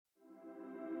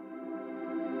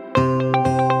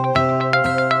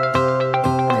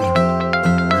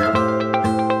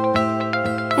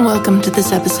welcome to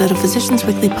this episode of Physicians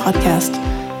Weekly Podcast.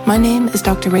 My name is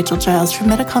Dr. Rachel Giles from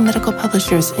Medicom Medical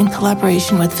Publishers in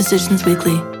collaboration with Physicians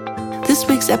Weekly. This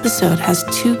week's episode has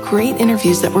two great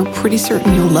interviews that we're pretty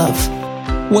certain you'll love.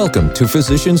 Welcome to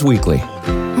Physicians Weekly.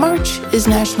 March is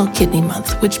National Kidney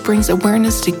Month, which brings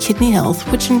awareness to kidney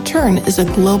health, which in turn is a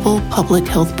global public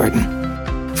health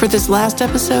burden. For this last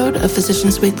episode of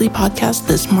Physicians Weekly Podcast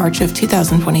this March of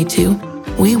 2022,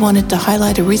 we wanted to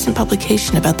highlight a recent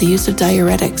publication about the use of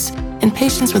diuretics in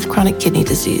patients with chronic kidney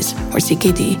disease, or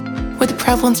CKD, with a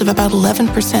prevalence of about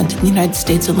 11% in the United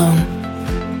States alone.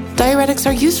 Diuretics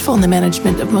are useful in the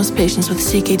management of most patients with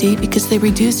CKD because they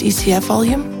reduce ECF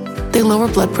volume, they lower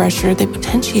blood pressure, they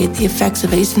potentiate the effects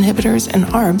of ACE inhibitors and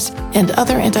ARBs and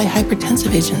other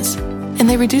antihypertensive agents, and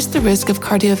they reduce the risk of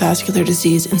cardiovascular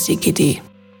disease in CKD.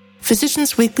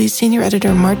 Physicians Weekly senior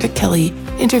editor Marta Kelly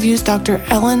interviews Dr.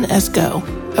 Ellen Esco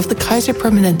of the Kaiser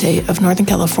Permanente of Northern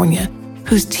California,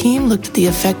 whose team looked at the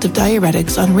effect of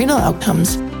diuretics on renal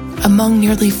outcomes among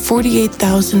nearly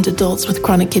 48,000 adults with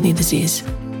chronic kidney disease.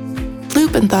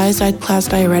 Loop and thiazide class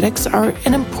diuretics are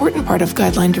an important part of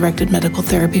guideline-directed medical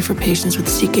therapy for patients with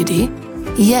CKD.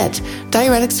 Yet,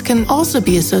 diuretics can also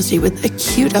be associated with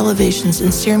acute elevations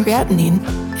in serum creatinine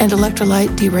and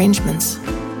electrolyte derangements.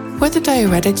 Whether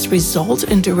diuretics result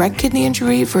in direct kidney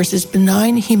injury versus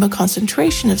benign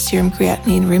hemoconcentration of serum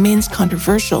creatinine remains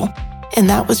controversial, and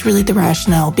that was really the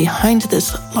rationale behind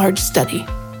this large study.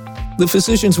 The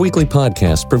Physicians Weekly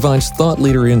Podcast provides thought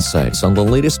leader insights on the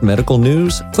latest medical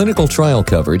news, clinical trial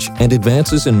coverage, and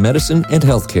advances in medicine and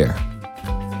healthcare.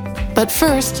 But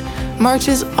first, March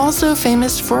is also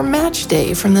famous for Match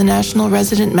Day from the National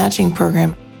Resident Matching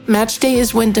Program. Match Day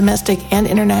is when domestic and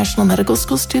international medical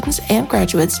school students and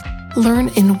graduates learn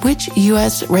in which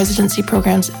U.S. residency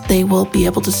programs they will be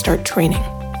able to start training.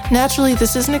 Naturally,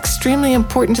 this is extremely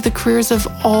important to the careers of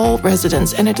all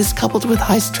residents, and it is coupled with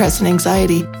high stress and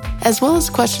anxiety, as well as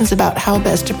questions about how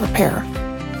best to prepare.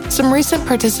 Some recent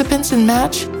participants in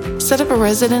Match set up a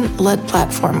resident-led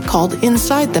platform called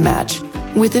Inside the Match,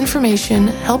 with information,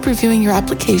 help reviewing your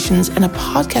applications, and a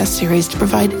podcast series to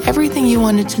provide everything you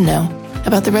wanted to know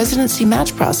about the residency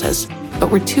match process, but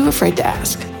were too afraid to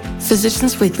ask.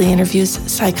 Physicians Weekly interviews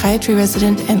psychiatry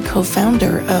resident and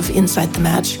co-founder of Inside the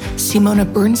Match, Simona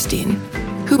Bernstein,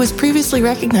 who was previously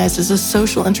recognized as a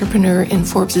social entrepreneur in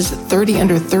Forbes' 30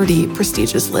 Under 30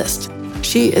 prestigious list.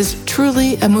 She is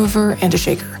truly a mover and a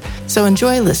shaker, so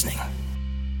enjoy listening.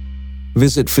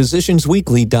 Visit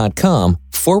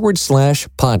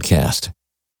physiciansweekly.com/podcast.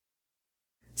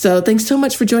 So thanks so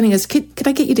much for joining us. Could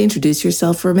I get you to introduce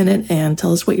yourself for a minute and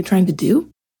tell us what you're trying to do?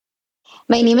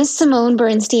 My name is Simona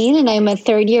Bernstein, and I'm a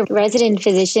third-year resident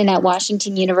physician at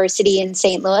Washington University in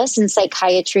St. Louis in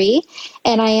psychiatry.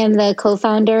 And I am the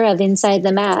co-founder of Inside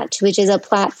the Match, which is a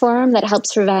platform that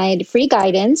helps provide free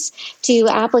guidance to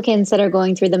applicants that are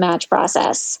going through the match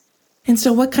process. And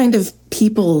so what kind of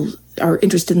people are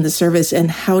interested in the service,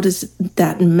 and how does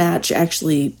that match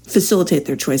actually facilitate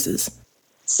their choices?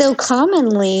 So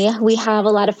commonly, we have a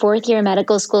lot of fourth-year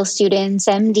medical school students,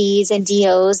 MDs, and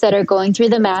DOs that are going through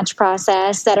the match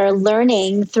process, that are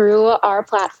learning through our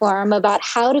platform about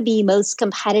how to be most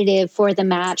competitive for the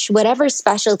match, whatever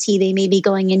specialty they may be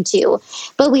going into.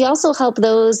 But we also help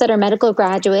those that are medical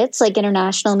graduates, like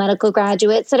international medical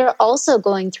graduates, that are also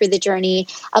going through the journey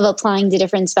of applying to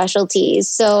different specialties.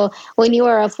 So when you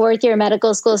are a fourth-year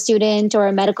medical school student or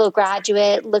a medical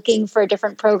graduate looking for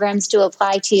different programs to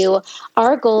apply to,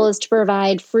 our goal is to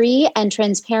provide free and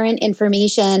transparent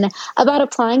information about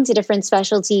applying to different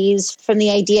specialties, from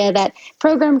the idea that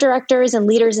program directors and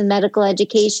leaders in medical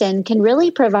education can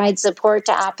really provide support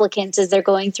to applicants as they're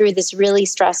going through this really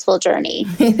stressful journey.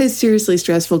 It is seriously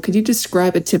stressful. Could you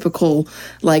describe a typical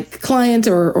client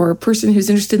or a person who's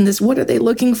interested in this? What are they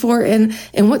looking for, and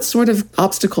what sort of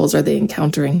obstacles are they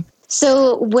encountering?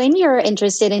 So when you're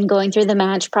interested in going through the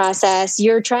match process,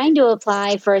 you're trying to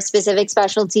apply for a specific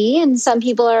specialty, and some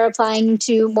people are applying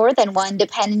to more than one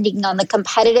depending on the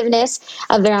competitiveness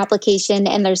of their application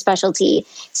and their specialty.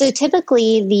 So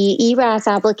typically the ERAS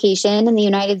application in the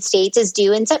United States is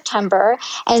due in September,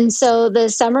 and so the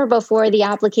summer before the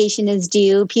application is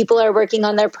due, people are working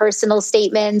on their personal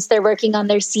statements, they're working on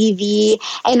their CV.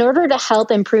 In order to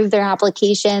help improve their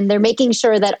application, they're making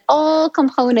sure that all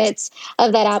components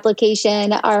of that application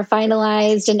application are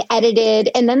finalized and edited,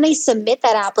 and then they submit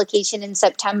that application in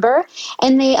September,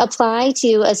 and they apply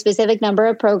to a specific number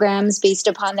of programs based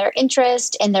upon their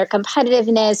interest and their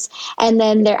competitiveness, and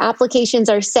then their applications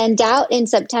are sent out in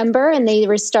September, and they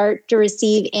start to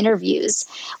receive interviews.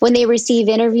 When they receive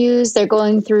interviews, they're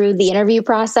going through the interview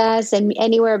process and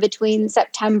anywhere between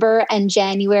September and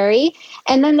January,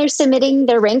 and then they're submitting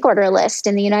their rank order list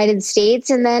in the United States,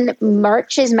 and then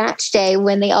March is match day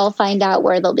when they all find out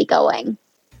where they'll be going.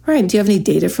 Right. Do you have any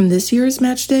data from this year's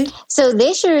match day? So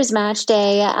this year's match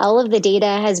day, all of the data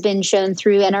has been shown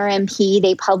through NRMP.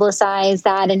 They publicize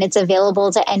that, and it's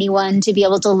available to anyone to be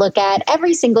able to look at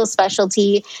every single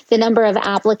specialty, the number of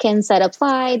applicants that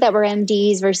applied that were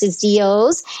MDs versus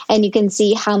DOs, and you can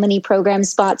see how many program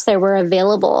spots there were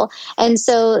available. And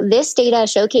so this data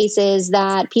showcases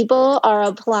that people are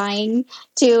applying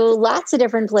to lots of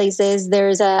different places.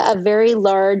 There's a very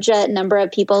large number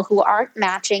of people who aren't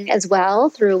matching as well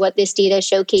through what this data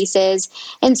showcases.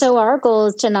 And so our goal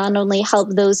is to not only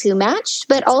help those who matched,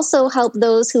 but also help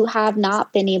those who have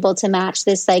not been able to match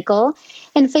this cycle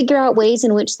and figure out ways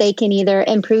in which they can either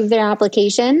improve their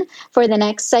application for the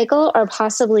next cycle or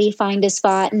possibly find a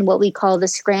spot in what we call the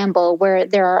scramble, where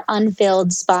there are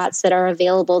unfilled spots that are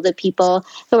available to people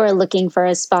who are looking for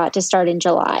a spot to start in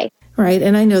July. Right.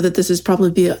 And I know that this is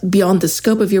probably beyond the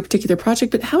scope of your particular project,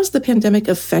 but how has the pandemic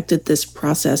affected this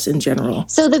process in general?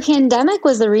 So the pandemic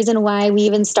was the reason why we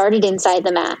even started Inside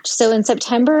the Match. So in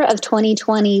September of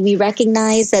 2020, we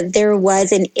recognized that there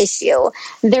was an issue.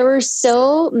 There were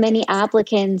so many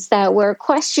applicants that were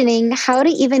questioning how to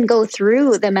even go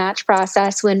through the match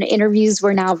process when interviews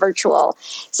were now virtual.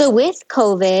 So with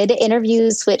COVID,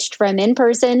 interviews switched from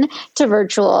in-person to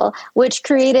virtual, which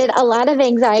created a lot of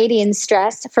anxiety and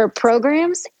stress for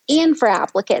programs and for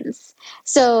applicants.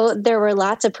 So there were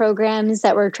lots of programs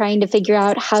that were trying to figure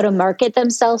out how to market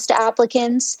themselves to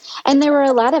applicants. And there were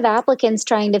a lot of applicants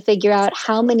trying to figure out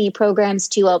how many programs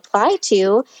to apply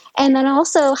to, and then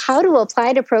also how to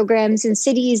apply to programs in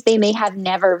cities they may have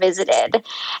never visited.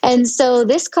 And so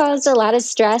this caused a lot of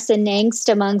stress and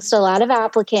angst amongst a lot of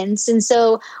applicants. And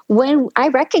so when I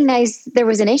recognized there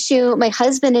was an issue, my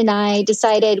husband and I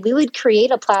decided we would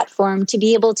create a platform to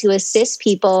be able to assist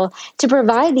people, to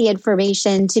provide the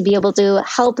information to be able to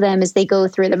help them as they go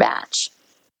through the match.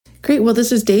 Great. Well,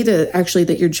 this is data actually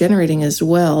that you're generating as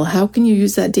well. How can you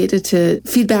use that data to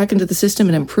feed back into the system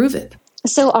and improve it?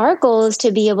 So our goal is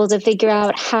to be able to figure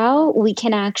out how we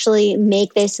can actually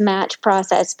make this match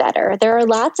process better. There are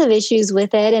lots of issues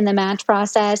with it, and the match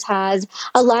process has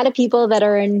a lot of people that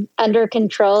are under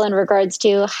control in regards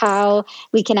to how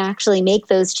we can actually make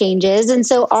those changes. And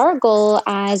so our goal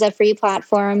as a free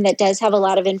platform that does have a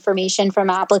lot of information from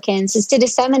applicants is to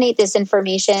disseminate this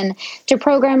information to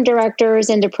program directors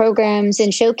and to programs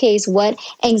and showcase what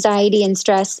anxiety and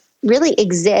stress really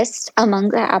exists among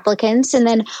the applicants, and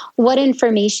then what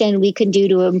information we could do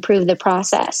to improve the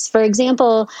process. For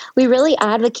example, we really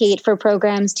advocate for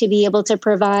programs to be able to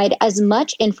provide as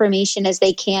much information as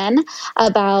they can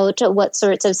about what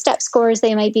sorts of step scores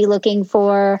they might be looking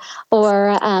for,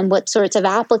 or what sorts of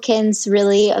applicants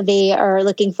really they are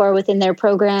looking for within their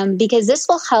program, because this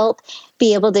will help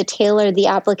be able to tailor the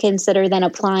applicants that are then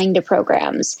applying to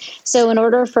programs. So in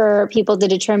order for people to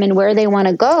determine where they want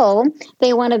to go,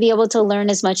 they want to be able to learn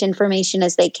as much information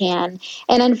as they can.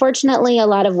 And unfortunately, a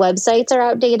lot of websites are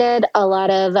outdated. A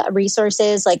lot of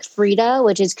resources like FRIDA,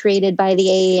 which is created by the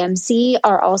AAMC,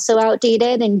 are also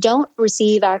outdated and don't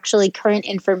receive actually current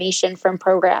information from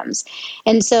programs.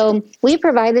 And so we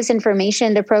provide this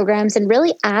information to programs and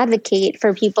really advocate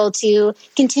for people to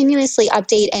continuously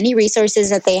update any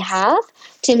resources that they have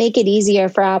to make it easier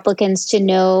for applicants to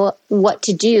know what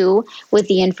to do with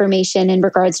the information in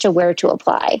regards to where to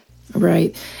apply.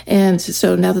 Right. And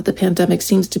so now that the pandemic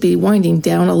seems to be winding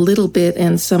down a little bit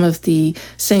and some of the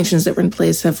sanctions that were in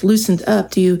place have loosened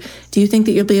up, do you think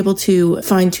that you'll be able to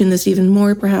fine-tune this even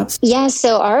more, perhaps? Yes.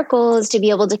 So our goal is to be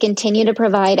able to continue to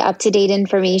provide up-to-date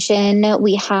information.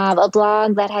 We have a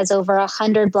blog that has over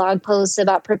 100 blog posts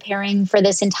about preparing for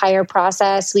this entire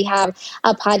process. We have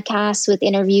a podcast with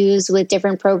interviews with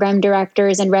different program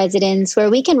directors and residents where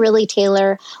we can really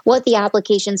tailor what the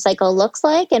application cycle looks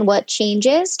like and what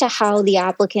changes to how the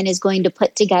applicant is going to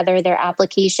put together their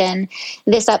application.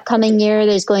 This upcoming year,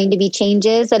 there's going to be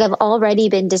changes that have already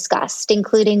been discussed,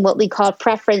 including what we call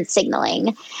preference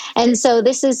signaling. And so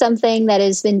this is something that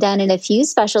has been done in a few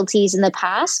specialties in the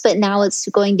past, but now it's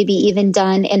going to be even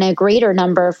done in a greater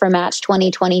number for Match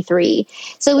 2023.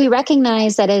 So we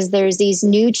recognize that as there's these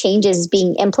new changes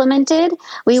being implemented,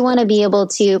 we want to be able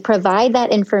to provide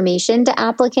that information to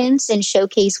applicants and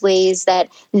showcase ways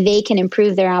that they can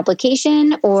improve their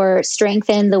application or or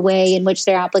strengthen the way in which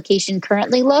their application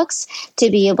currently looks to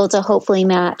be able to hopefully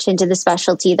match into the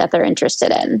specialty that they're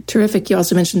interested in. Terrific. You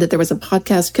also mentioned that there was a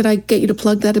podcast. Could I get you to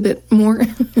plug that a bit more?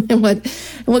 And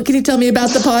what can you tell me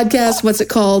about the podcast? What's it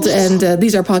called? And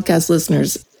these are podcast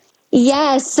listeners.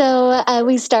 Yeah, so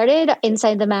we started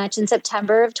Inside the Match in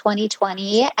September of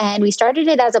 2020, and we started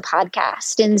it as a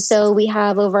podcast. And so we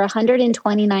have over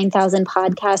 129,000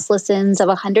 podcast listens of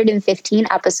 115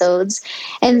 episodes.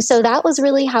 And so that was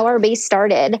really how our base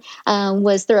started,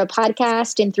 was through a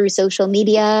podcast and through social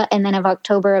media. And then of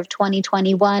October of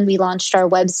 2021, we launched our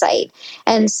website.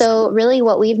 And so really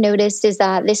what we've noticed is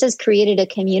that this has created a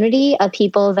community of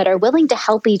people that are willing to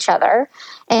help each other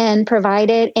and provide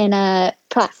it in a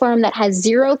platform that has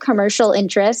zero commercial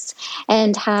interests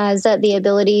and has the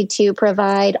ability to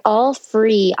provide all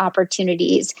free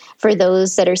opportunities for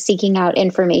those that are seeking out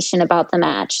information about the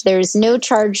match. There's no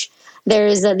charge.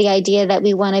 There's the idea that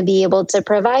we want to be able to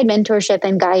provide mentorship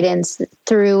and guidance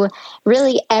through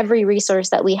really every resource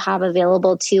that we have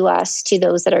available to us to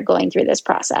those that are going through this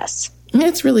process.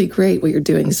 It's really great what you're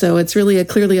doing. So it's really a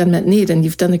clearly unmet need, and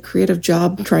you've done a creative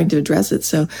job trying to address it.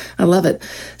 So I love it.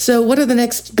 So what are the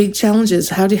next big challenges?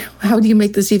 How do you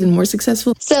make this even more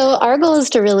successful? So our goal is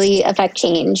to really affect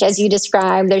change. As you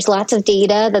described, there's lots of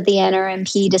data that the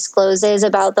NRMP discloses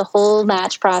about the whole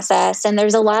match process, and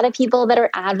there's a lot of people that are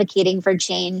advocating for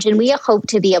change, and we hope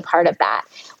to be a part of that.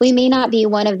 We may not be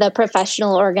one of the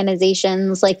professional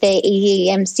organizations like the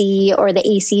AAMC or the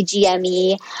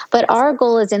ACGME, but our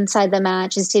goal is Inside the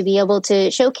Match is to be able to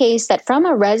showcase that from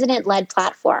a resident-led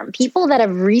platform, people that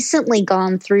have recently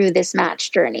gone through this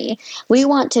match journey, we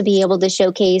want to be able to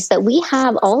showcase that we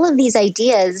have all of these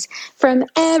ideas from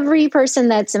every person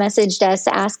that's messaged us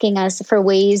asking us for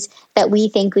ways that we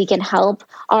think we can help.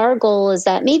 Our goal is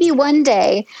that maybe one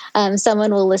day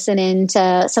someone will listen in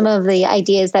to some of the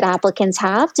ideas that applicants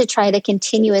have to try to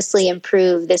continuously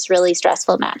improve this really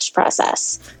stressful match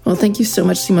process. Well, thank you so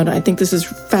much, Simona. I think this is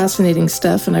fascinating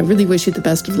stuff, and I really wish you the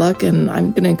best of luck, and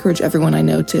I'm going to encourage everyone I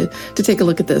know to take a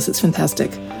look at this. It's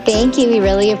fantastic. Thank you. We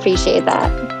really appreciate that.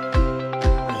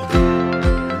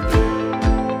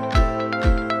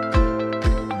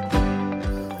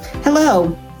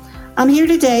 Hello. I'm here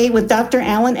today with Dr.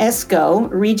 Alan Esco,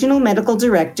 Regional Medical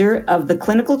Director of the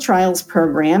Clinical Trials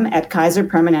Program at Kaiser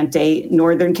Permanente,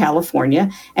 Northern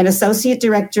California, and Associate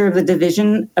Director of the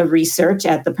Division of Research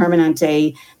at the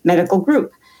Permanente Medical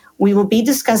Group. We will be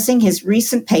discussing his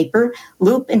recent paper,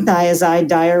 Loop and Thiazide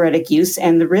Diuretic Use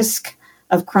and the Risk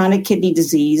of Chronic Kidney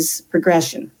Disease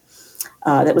Progression,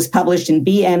 that was published in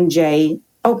BMJ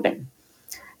Open.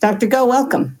 Dr. Go,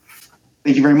 welcome.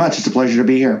 Thank you very much. It's a pleasure to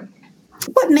be here.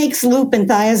 What makes loop and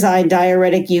thiazide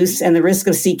diuretic use and the risk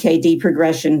of CKD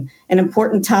progression an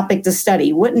important topic to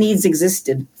study? What needs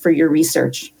existed for your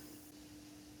research?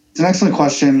 It's an excellent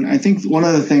question. I think one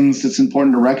of the things that's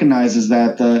important to recognize is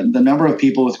that the number of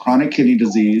people with chronic kidney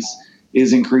disease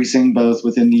is increasing both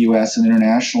within the U.S. and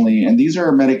internationally. And these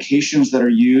are medications that are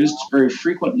used very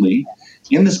frequently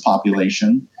in this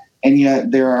population. And yet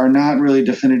there are not really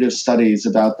definitive studies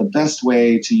about the best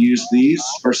way to use these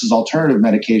versus alternative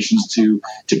medications to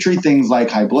treat things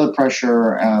like high blood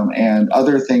pressure and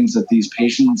other things that these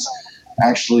patients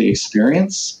actually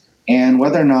experience, and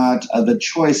whether or not the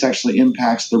choice actually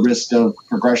impacts the risk of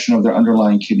progression of their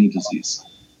underlying kidney disease.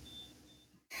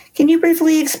 Can you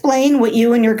briefly explain what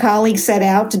you and your colleagues set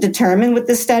out to determine with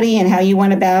this study and how you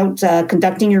went about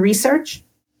conducting your research?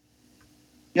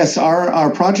 Yes,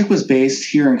 our project was based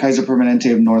here in Kaiser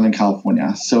Permanente of Northern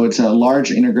California. So it's a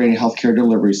large integrated healthcare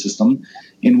delivery system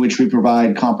in which we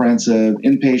provide comprehensive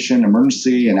inpatient,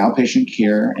 emergency, and outpatient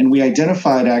care. And we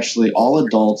identified actually all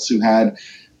adults who had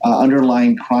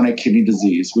underlying chronic kidney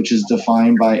disease, which is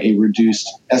defined by a reduced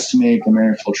estimated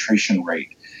glomerular filtration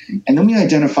rate. And then we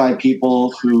identified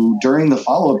people who, during the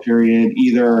follow-up period,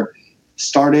 either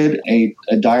started a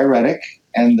diuretic,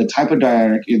 and the type of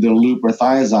diuretic, either loop or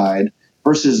thiazide,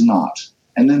 versus not,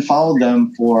 and then followed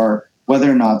them for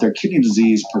whether or not their kidney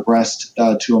disease progressed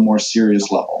to a more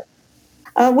serious level.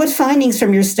 What findings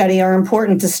from your study are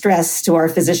important to stress to our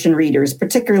physician readers,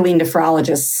 particularly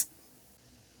nephrologists?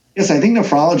 Yes, I think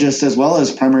nephrologists as well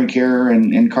as primary care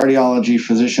and cardiology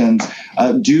physicians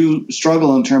do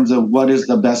struggle in terms of what is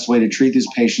the best way to treat these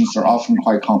patients. They're often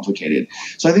quite complicated.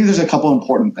 So I think there's a couple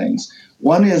important things.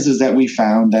 One is that we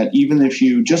found that even if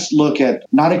you just look at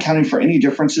not accounting for any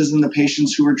differences in the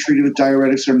patients who were treated with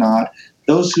diuretics or not,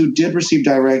 those who did receive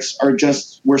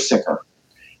diuretics were sicker.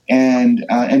 And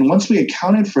once we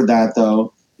accounted for that,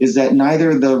 though, is that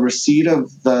neither the receipt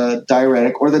of the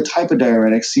diuretic or the type of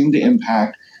diuretic seemed to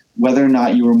impact whether or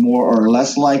not you were more or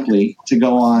less likely to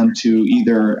go on to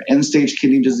either end-stage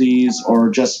kidney disease or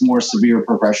just more severe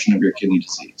progression of your kidney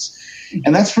disease.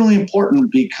 And that's really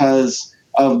important because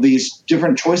of these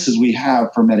different choices we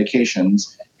have for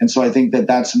medications. And so I think that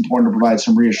that's important to provide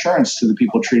some reassurance to the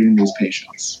people treating these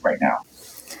patients right now.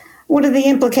 What are the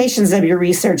implications of your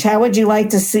research? How would you like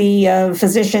to see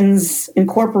physicians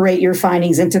incorporate your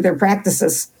findings into their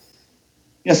practices?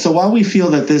 Yeah, so while we feel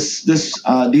that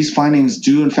these findings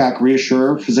do in fact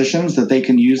reassure physicians that they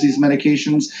can use these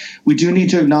medications, we do need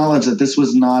to acknowledge that this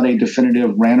was not a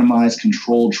definitive randomized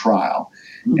controlled trial.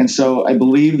 And so I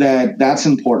believe that that's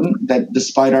important, that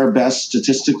despite our best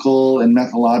statistical and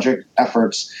methodologic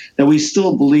efforts, that we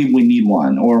still believe we need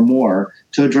one or more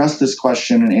to address this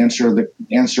question and answer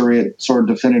it sort of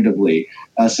definitively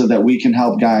so that we can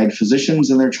help guide physicians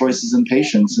in their choices and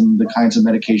patients and the kinds of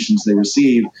medications they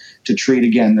receive to treat,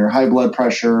 again, their high blood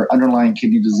pressure, underlying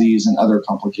kidney disease, and other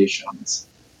complications.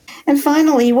 And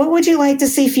finally, what would you like to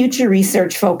see future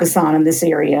research focus on in this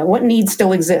area? What needs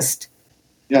still exist?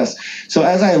 Yes. So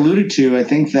as I alluded to, I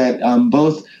think that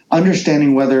both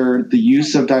understanding whether the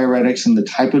use of diuretics and the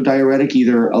type of diuretic,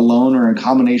 either alone or in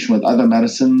combination with other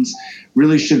medicines,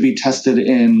 really should be tested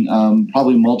in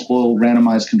probably multiple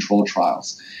randomized controlled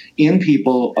trials in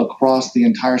people across the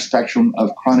entire spectrum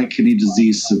of chronic kidney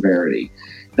disease severity.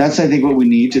 That's, I think, what we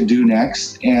need to do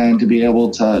next and to be able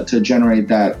to generate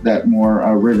that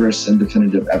more rigorous and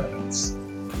definitive evidence.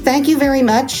 Thank you very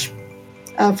much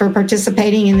for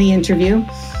participating in the interview.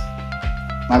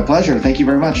 My pleasure. Thank you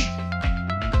very much.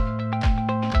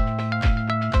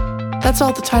 That's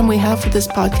all the time we have for this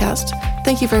podcast.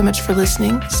 Thank you very much for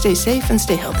listening. Stay safe and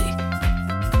stay healthy.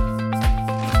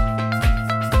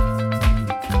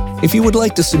 If you would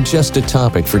like to suggest a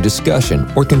topic for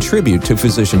discussion or contribute to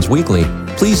Physicians Weekly,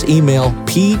 please email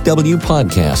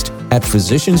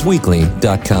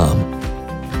pwpodcast@physiciansweekly.com.